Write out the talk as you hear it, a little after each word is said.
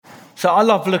So I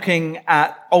love looking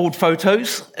at old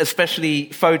photos, especially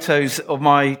photos of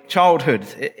my childhood.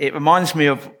 It reminds me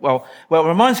of, it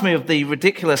reminds me of the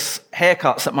ridiculous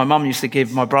haircuts that my mum used to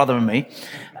give my brother and me.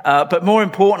 But more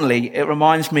importantly, it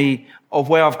reminds me of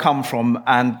where I've come from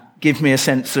and gives me a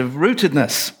sense of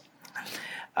rootedness.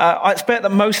 I expect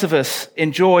that most of us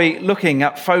enjoy looking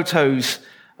at photos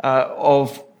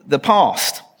of the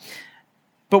past.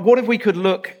 But what if we could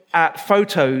look at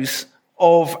photos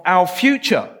of our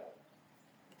future?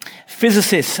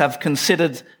 Physicists have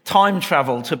considered time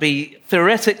travel to be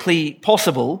theoretically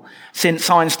possible since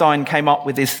Einstein came up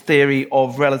with his theory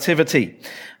of relativity.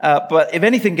 But if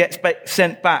anything gets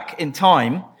sent back in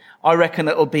time, I reckon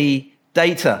it'll be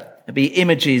data, it'll be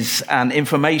images and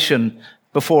information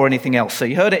before anything else. So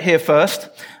you heard it here first.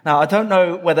 Now, I don't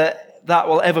know whether that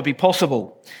will ever be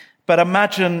possible, but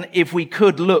imagine if we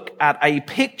could look at a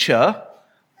picture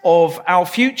of our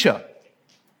future.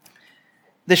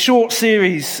 The short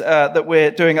series that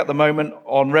we're doing at the moment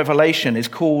on Revelation is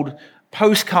called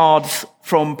Postcards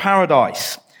from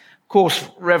Paradise. Of course,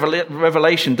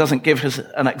 Revelation doesn't give us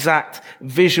an exact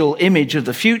visual image of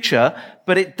the future,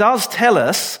 but it does tell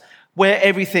us where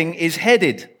everything is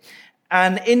headed.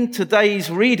 And in today's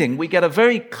reading, we get a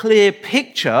very clear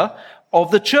picture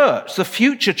of the church, the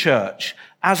future church,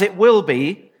 as it will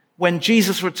be when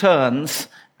Jesus returns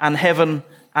and heaven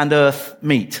and earth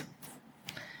meet.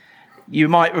 You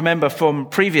might remember from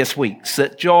previous weeks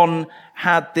that John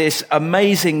had this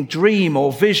amazing dream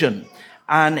or vision,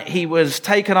 and he was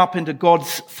taken up into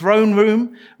God's throne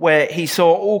room where he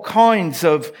saw all kinds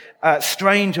of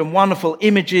strange and wonderful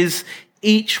images,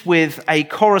 each with a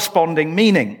corresponding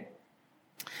meaning.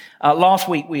 Last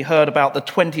week we heard about the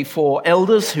 24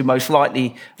 elders who most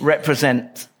likely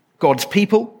represent God's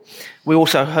people. We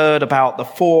also heard about the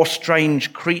 4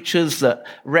 strange creatures that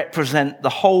represent the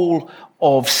whole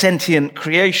of sentient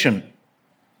creation.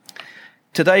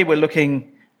 Today we're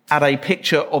looking at a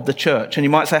picture of the church. And you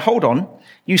might say, hold on,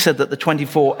 you said that the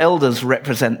 24 elders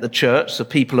represent the church, the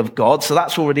people of God, so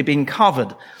that's already been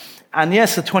covered. And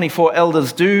yes, the 24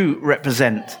 elders do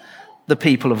represent the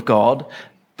people of God,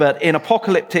 but in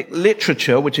apocalyptic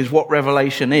literature, which is what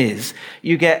Revelation is,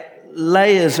 you get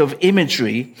layers of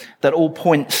imagery that all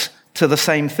points to the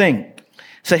same thing.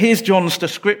 So here's John's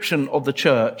description of the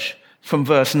church from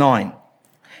verse 9.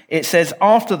 It says,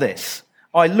 "After this,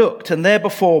 I looked, and there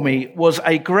before me was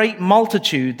a great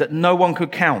multitude that no one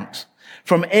could count,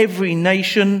 from every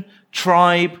nation,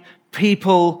 tribe,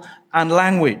 people, and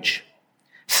language,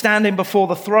 standing before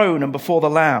the throne and before the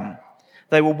Lamb.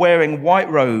 They were wearing white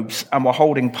robes and were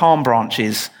holding palm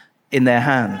branches in their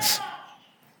hands."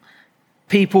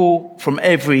 People from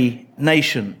every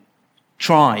nation,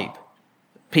 tribe,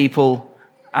 people,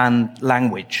 and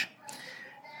language.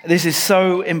 This is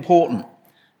so important,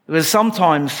 because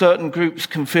sometimes certain groups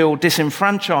can feel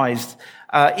disenfranchised,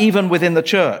 even within the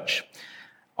church.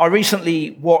 I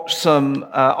recently watched some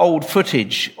old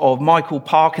footage of Michael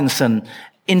Parkinson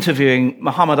interviewing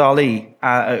Muhammad Ali,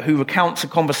 who recounts a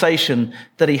conversation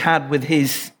that he had with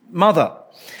his mother.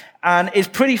 And it's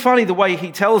pretty funny the way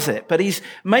he tells it, but he's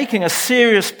making a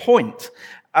serious point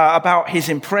about his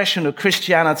impression of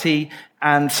Christianity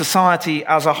and society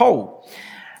as a whole.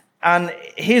 And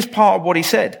here's part of what he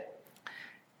said.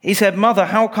 He said, "Mother,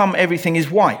 how come everything is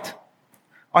white?"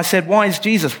 I said, "Why is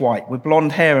Jesus white with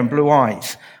blonde hair and blue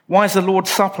eyes? Why is the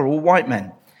Lord's Supper all white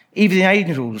men? Even the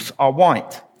angels are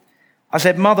white." I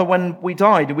said, "Mother, when we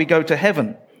die, do we go to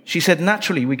heaven?" She said,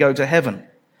 "Naturally, we go to heaven."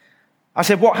 I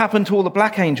said, "What happened to all the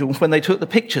black angels when they took the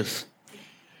pictures?"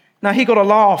 Now, he got a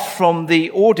laugh from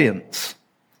the audience,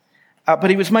 but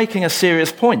he was making a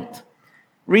serious point.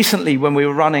 Recently, when we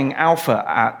were running Alpha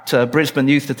at Brisbane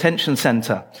Youth Detention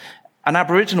Centre, an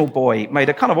Aboriginal boy made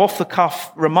a kind of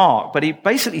off-the-cuff remark, but he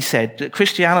basically said that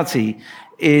Christianity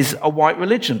is a white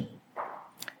religion.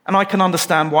 And I can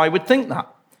understand why he would think that,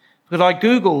 because I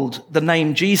Googled the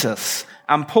name Jesus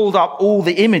and pulled up all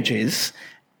the images,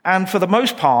 and for the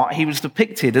most part, he was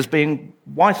depicted as being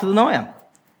whiter than I am.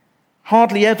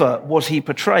 Hardly ever was he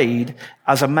portrayed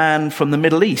as a man from the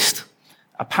Middle East,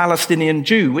 a Palestinian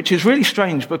Jew, which is really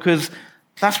strange because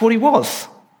that's what he was.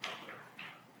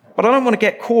 But I don't want to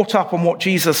get caught up on what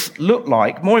Jesus looked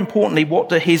like. More importantly, what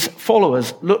do his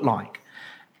followers look like?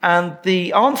 And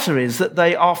the answer is that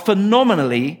they are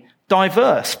phenomenally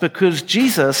diverse, because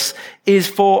Jesus is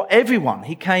for everyone.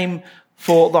 He came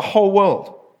for the whole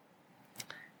world.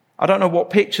 I don't know what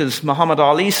pictures Muhammad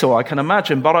Ali saw, I can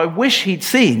imagine, but I wish he'd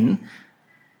seen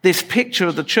this picture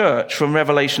of the church from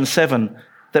Revelation 7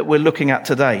 that we're looking at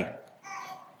today.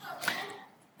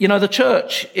 You know, the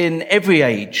church in every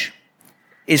age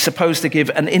is supposed to give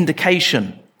an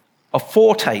indication a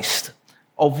foretaste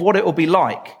of what it will be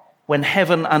like when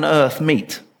heaven and earth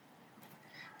meet.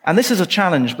 And this is a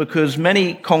challenge because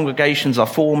many congregations are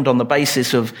formed on the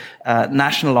basis of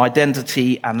national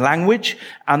identity and language,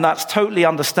 and that's totally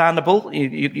understandable.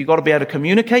 You've got to be able to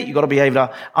communicate, you've got to be able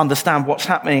to understand what's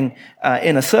happening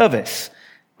in a service.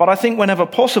 But I think whenever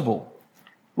possible,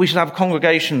 we should have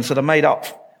congregations that are made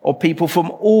up of people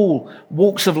from all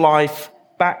walks of life,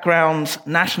 backgrounds,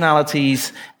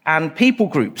 nationalities, and people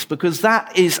groups, because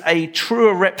that is a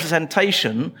truer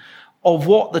representation of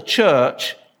what the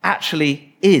church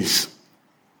actually is.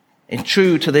 It's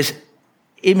true to this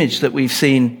image that we've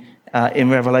seen in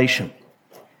Revelation.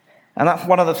 And that's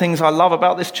one of the things I love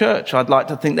about this church. I'd like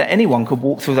to think that anyone could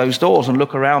walk through those doors and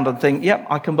look around and think, yep,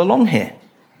 I can belong here.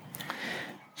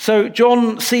 So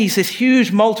John sees this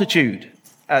huge multitude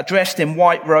dressed in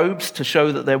white robes to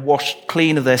show that they're washed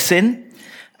clean of their sin.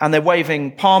 And they're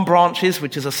waving palm branches,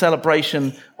 which is a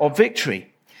celebration of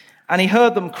victory. And he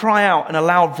heard them cry out in a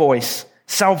loud voice,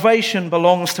 "Salvation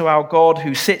belongs to our God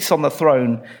who sits on the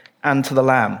throne and to the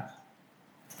Lamb."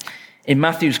 In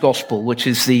Matthew's Gospel, which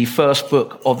is the first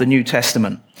book of the New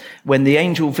Testament, when the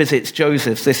angel visits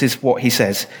Joseph, this is what he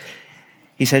says.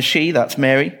 He says, "She," that's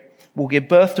Mary, "will give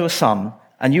birth to a son,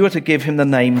 and you are to give him the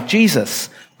name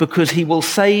Jesus, because he will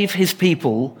save his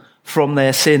people from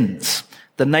their sins."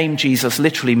 The name Jesus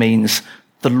literally means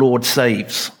the Lord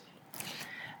saves.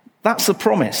 That's the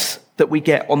promise that we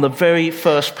get on the very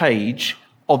first page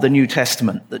of the New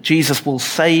Testament, that Jesus will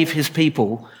save his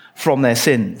people from their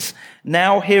sins.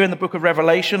 Now, here in the book of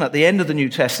Revelation, at the end of the New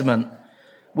Testament,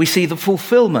 we see the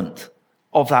fulfillment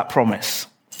of that promise.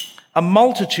 A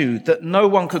multitude that no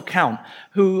one could count,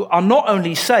 who are not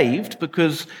only saved,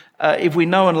 because if we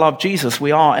know and love Jesus,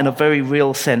 we are in a very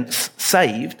real sense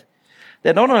saved.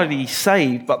 They're not only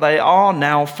saved, but they are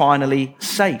now finally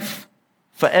safe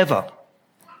forever.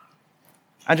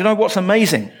 And you know what's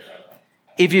amazing?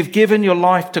 If you've given your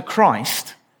life to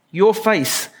Christ, your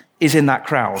face is in that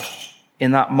crowd,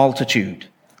 in that multitude.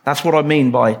 That's what I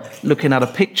mean by looking at a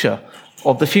picture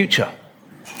of the future.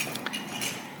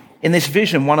 In this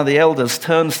vision, one of the elders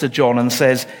turns to John and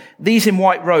says, "These in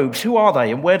white robes, who are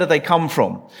they and where do they come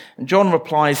from?" And John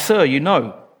replies, "Sir, you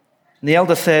know." And the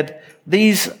elder said,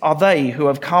 "These are they who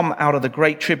have come out of the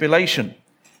great tribulation.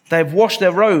 They have washed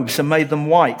their robes and made them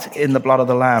white in the blood of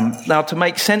the Lamb." Now, to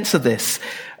make sense of this,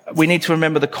 we need to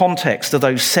remember the context of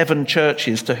those 7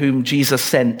 churches to whom Jesus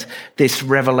sent this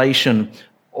revelation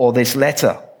or this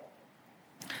letter.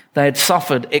 They had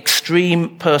suffered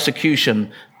extreme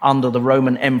persecution under the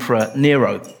Roman Emperor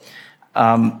Nero.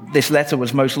 This letter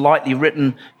was most likely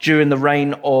written during the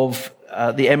reign of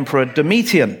the Emperor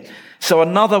Domitian. So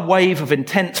another wave of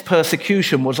intense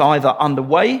persecution was either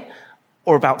underway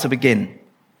or about to begin.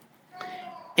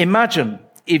 Imagine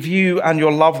if you and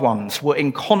your loved ones were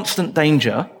in constant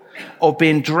danger of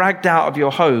being dragged out of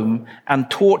your home and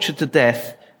tortured to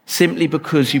death simply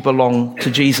because you belong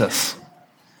to Jesus.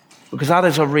 Because that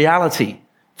is a reality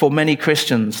for many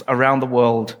Christians around the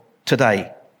world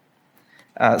today.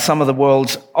 Some of the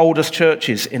world's oldest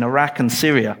churches in Iraq and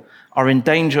Syria are in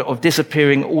danger of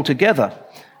disappearing altogether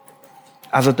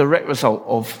as a direct result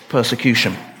of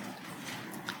persecution.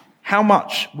 How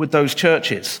much would those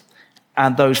churches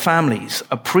and those families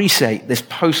appreciate this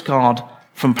postcard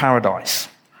from paradise?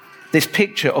 This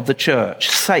picture of the church,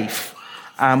 safe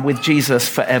and with Jesus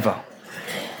forever.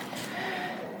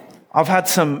 I've had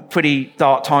some pretty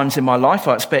dark times in my life.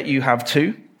 I expect you have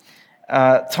too.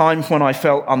 Times when I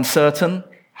felt uncertain,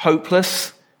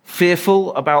 hopeless,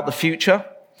 fearful about the future.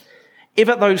 If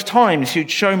at those times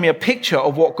you'd shown me a picture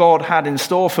of what God had in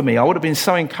store for me, I would have been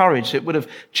so encouraged. It would have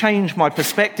changed my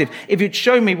perspective. If you'd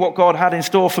shown me what God had in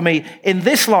store for me in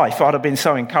this life, I'd have been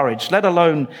so encouraged, let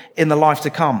alone in the life to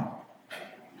come.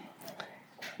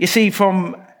 You see,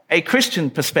 from a Christian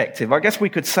perspective, I guess we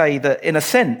could say that in a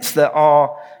sense there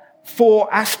are 4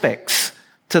 aspects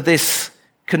to this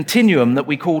continuum that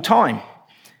we call time.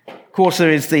 Of course,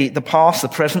 there is the past, the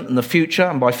present, and the future.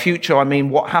 And by future, I mean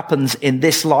what happens in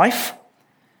this life.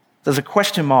 There's a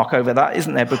question mark over that,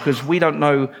 isn't there? Because we don't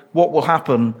know what will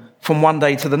happen from one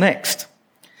day to the next.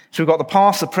 So we've got the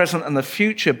past, the present, and the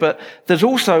future. But there's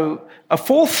also a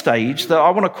 4th stage that I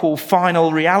want to call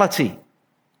final reality.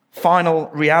 Final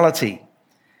reality.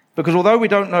 Because although we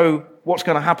don't know what's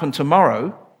going to happen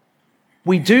tomorrow,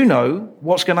 we do know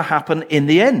what's going to happen in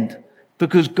the end.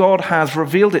 Because God has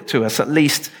revealed it to us, at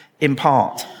least in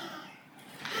part.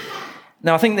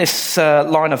 Now, I think this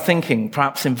line of thinking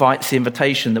perhaps invites the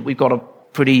invitation that we've got a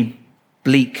pretty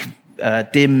bleak,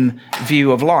 dim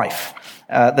view of life.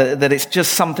 that it's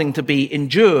just something to be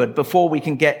endured before we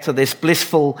can get to this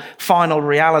blissful final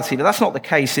reality. But that's not the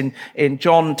case. In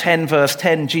John 10, verse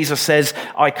 10, Jesus says,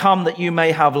 I come that you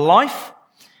may have life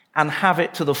and have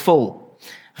it to the full.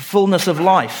 The fullness of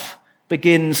life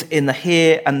begins in the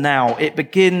here and now. It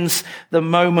begins the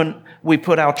moment we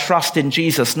put our trust in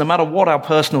Jesus, no matter what our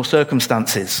personal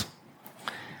circumstances.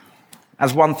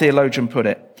 As one theologian put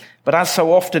it, but as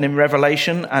so often in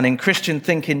Revelation and in Christian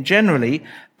thinking generally,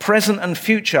 present and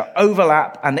future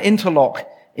overlap and interlock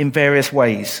in various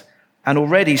ways. And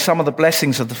already some of the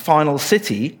blessings of the final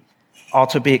city are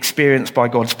to be experienced by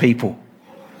God's people.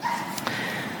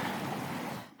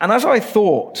 And as I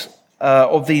thought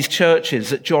of these churches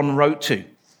that John wrote to,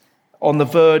 on the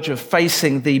verge of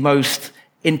facing the most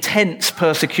intense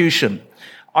persecution,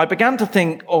 I began to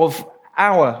think of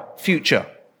our future.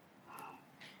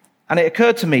 And it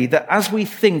occurred to me that as we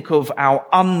think of our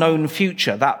unknown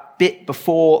future, that bit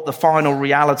before the final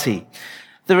reality,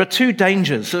 there are two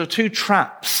dangers, there are two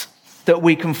traps that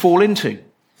we can fall into,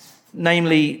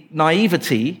 namely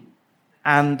naivety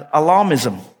and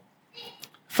alarmism.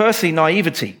 Firstly,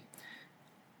 naivety.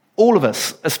 All of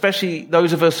us, especially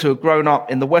those of us who have grown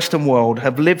up in the Western world,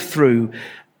 have lived through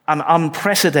an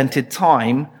unprecedented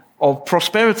time of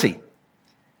prosperity.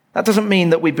 That doesn't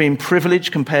mean that we've been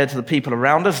privileged compared to the people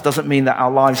around us. It doesn't mean that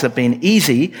our lives have been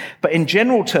easy. But in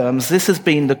general terms, this has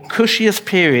been the cushiest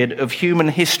period of human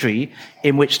history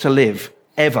in which to live,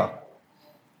 ever.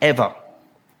 Ever.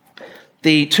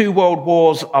 The 2 world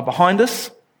wars are behind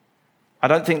us. I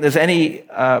don't think there's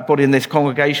anybody in this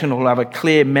congregation who will have a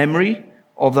clear memory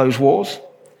of those wars.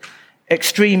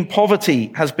 Extreme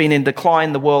poverty has been in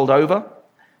decline the world over.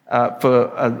 For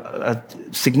a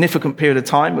significant period of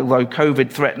time, although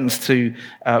COVID threatens to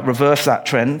reverse that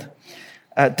trend.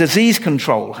 Disease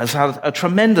control has had a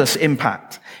tremendous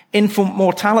impact. Infant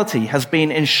mortality has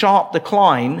been in sharp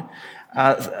decline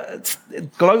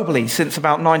globally since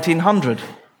about 1900.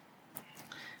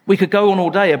 We could go on all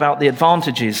day about the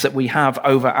advantages that we have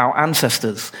over our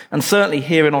ancestors. And certainly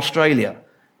here in Australia,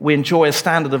 we enjoy a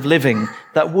standard of living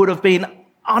that would have been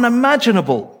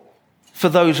unimaginable for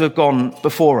those who have gone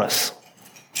before us.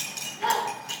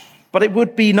 But it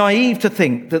would be naive to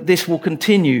think that this will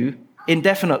continue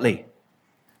indefinitely.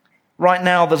 Right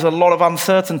now, there's a lot of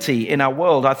uncertainty in our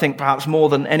world, I think perhaps more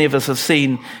than any of us have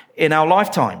seen in our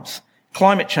lifetimes.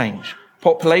 Climate change,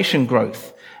 population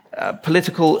growth,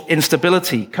 political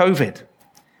instability, COVID.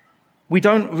 We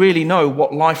don't really know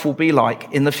what life will be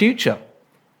like in the future.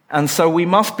 And so we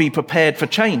must be prepared for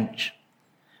change.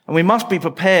 And we must be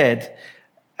prepared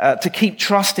to keep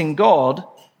trusting God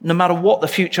no matter what the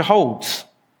future holds.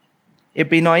 It'd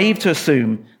be naive to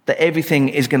assume that everything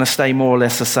is going to stay more or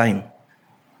less the same.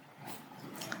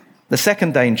 The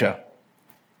second danger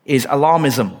is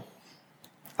alarmism.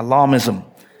 Alarmism.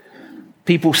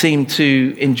 People seem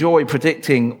to enjoy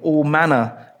predicting all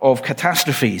manner of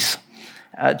catastrophes.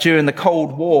 During the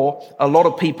Cold War, a lot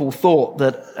of people thought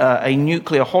that a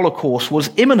nuclear holocaust was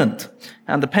imminent.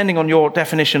 And depending on your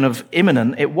definition of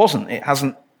imminent, it wasn't. It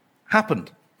hasn't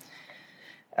happened.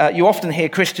 You often hear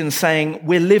Christians saying,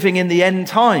 we're living in the end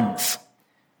times,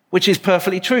 which is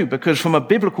perfectly true, because from a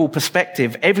biblical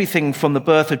perspective, everything from the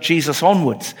birth of Jesus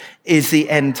onwards is the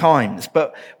end times.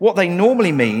 But what they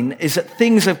normally mean is that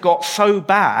things have got so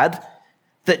bad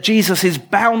that Jesus is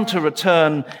bound to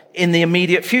return in the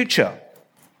immediate future.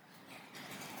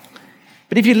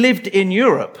 But if you lived in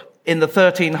Europe in the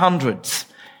 1300s,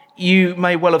 you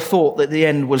may well have thought that the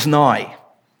end was nigh.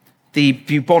 The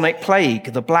bubonic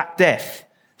plague, the Black Death,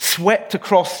 swept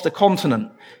across the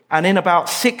continent, and in about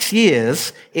 6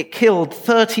 years, it killed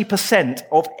 30%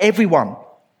 of everyone.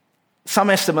 Some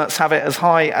estimates have it as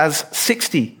high as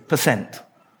 60%.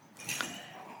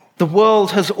 The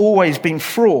world has always been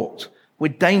fraught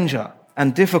with danger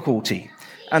and difficulty.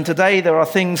 And today there are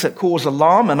things that cause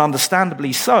alarm, and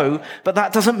understandably so, but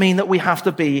that doesn't mean that we have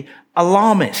to be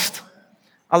alarmist.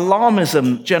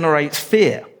 Alarmism generates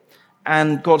fear,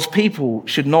 and God's people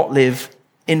should not live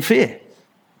in fear.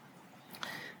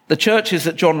 The churches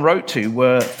that John wrote to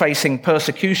were facing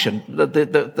persecution,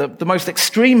 the most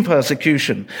extreme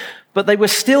persecution, but they were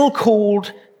still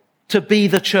called to be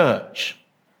the church,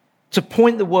 to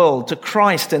point the world to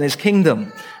Christ and his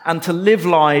kingdom, and to live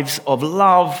lives of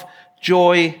love,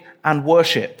 joy, and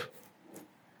worship.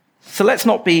 So let's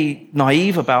not be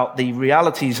naive about the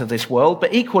realities of this world,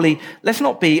 but equally, let's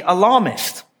not be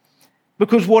alarmist.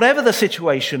 Because whatever the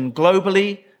situation,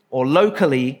 globally or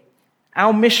locally,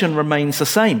 our mission remains the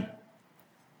same: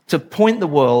 to point the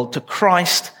world to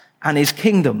Christ and his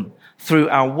kingdom through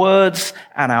our words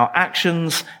and our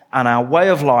actions and our way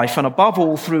of life, and above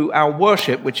all, through our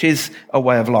worship, which is a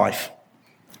way of life.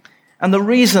 And the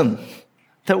reason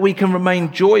that we can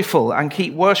remain joyful and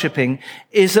keep worshipping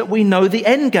is that we know the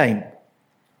end game.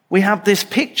 We have this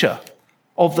picture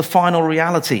of the final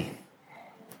reality.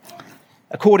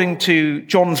 According to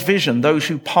John's vision, those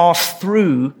who pass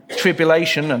through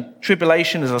tribulation, and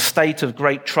tribulation is a state of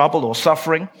great trouble or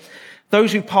suffering,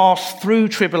 those who pass through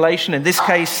tribulation, in this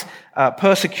case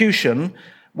persecution,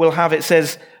 will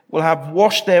have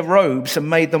washed their robes and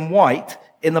made them white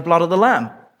in the blood of the Lamb.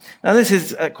 Now, this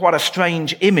is quite a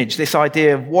strange image, this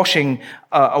idea of washing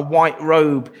a white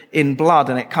robe in blood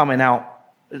and it coming out,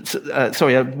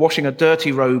 washing a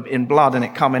dirty robe in blood and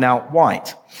it coming out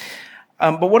white.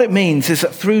 But what it means is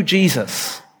that through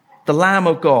Jesus, the Lamb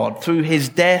of God, through his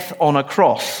death on a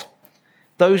cross,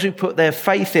 those who put their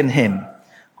faith in him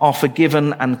are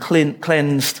forgiven and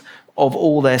cleansed of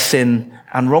all their sin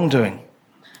and wrongdoing.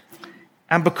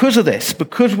 And because of this,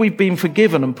 because we've been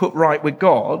forgiven and put right with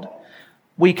God,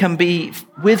 we can be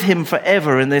with him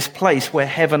forever in this place where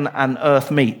heaven and earth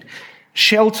meet,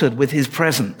 sheltered with his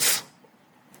presence.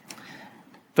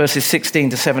 Verses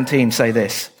 16 to 17 say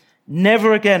this: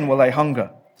 "Never again will they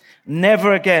hunger.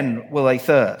 Never again will they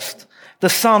thirst. The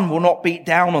sun will not beat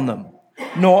down on them,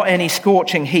 nor any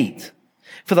scorching heat.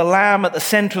 For the Lamb at the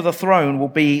center of the throne will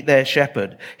be their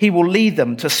shepherd. He will lead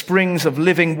them to springs of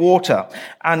living water,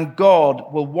 and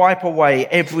God will wipe away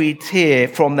every tear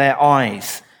from their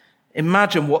eyes."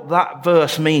 Imagine what that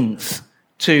verse means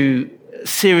to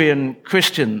Syrian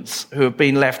Christians who have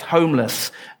been left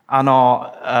homeless and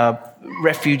are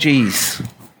refugees.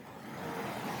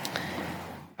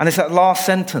 And it's that last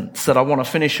sentence that I want to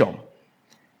finish on.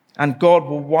 And God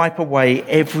will wipe away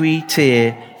every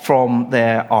tear from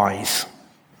their eyes.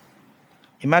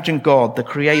 Imagine God, the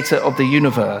creator of the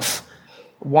universe,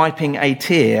 wiping a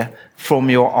tear from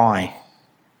your eye,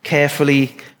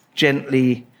 carefully,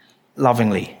 gently,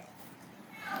 lovingly.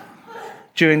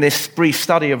 During this brief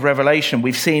study of Revelation,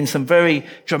 we've seen some very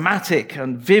dramatic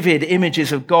and vivid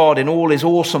images of God in all his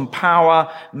awesome power,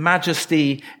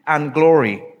 majesty, and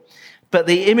glory. But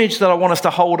the image that I want us to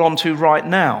hold on to right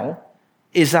now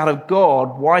is that of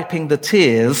God wiping the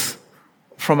tears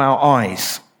from our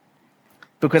eyes.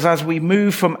 Because as we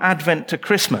move from Advent to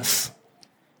Christmas,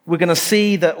 we're going to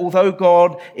see that although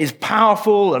God is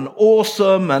powerful and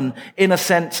awesome and, in a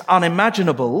sense,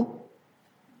 unimaginable,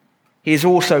 he is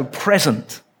also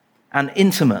present and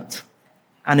intimate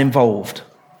and involved.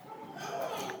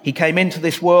 He came into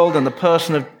this world in the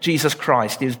person of Jesus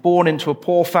Christ. He was born into a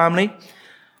poor family,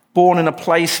 born in a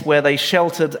place where they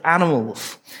sheltered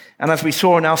animals. And as we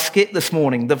saw in our skit this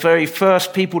morning, the very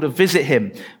first people to visit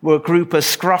him were a group of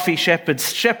scruffy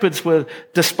shepherds. Shepherds were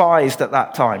despised at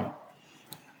that time.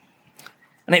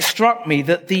 And it struck me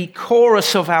that the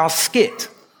chorus of our skit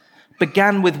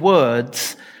began with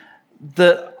words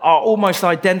that are almost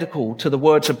identical to the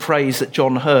words of praise that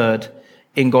John heard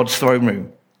in God's throne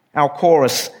room. Our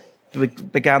chorus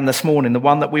began this morning, the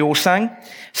one that we all sang.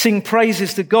 "Sing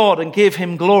praises to God and give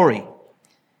him glory."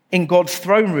 In God's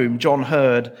throne room, John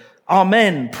heard,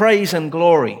 "Amen, praise and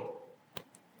glory."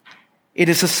 It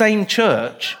is the same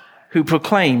church who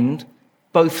proclaimed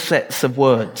both sets of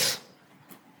words,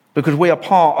 because we are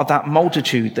part of that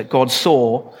multitude that that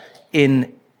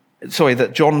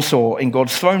John saw in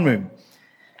God's throne room.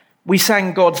 We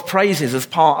sang God's praises as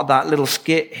part of that little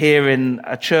skit here in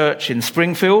a church in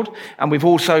Springfield. And we've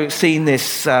also seen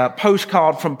this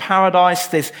postcard from paradise,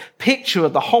 this picture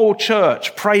of the whole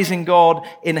church praising God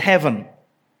in heaven.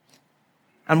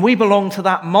 And we belong to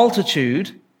that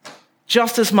multitude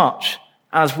just as much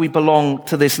as we belong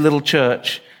to this little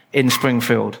church in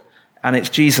Springfield. And it's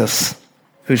Jesus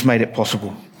who's made it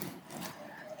possible.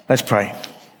 Let's pray.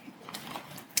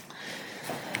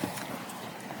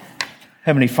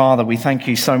 Heavenly Father, we thank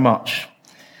you so much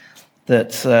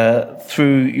that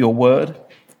through your word,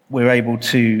 we're able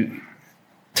to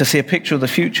see a picture of the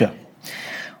future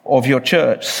of your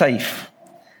church safe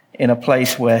in a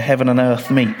place where heaven and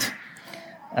earth meet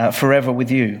forever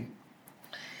with you.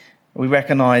 We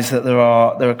recognize that there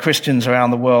are Christians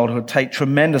around the world who take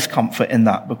tremendous comfort in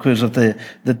that because of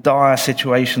the dire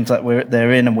situations that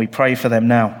they're in, and we pray for them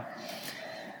now.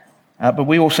 But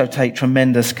we also take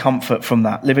tremendous comfort from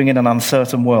that. Living in an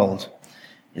uncertain world,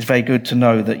 it's very good to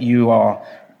know that you are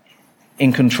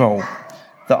in control,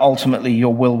 that ultimately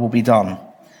your will be done,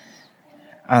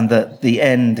 and that the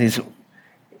end is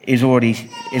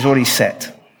already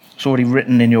set. It's already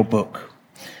written in your book.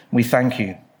 We thank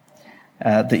you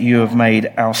that you have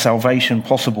made our salvation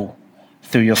possible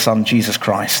through your Son, Jesus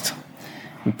Christ.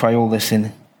 We pray all this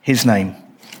in his name.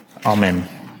 Amen.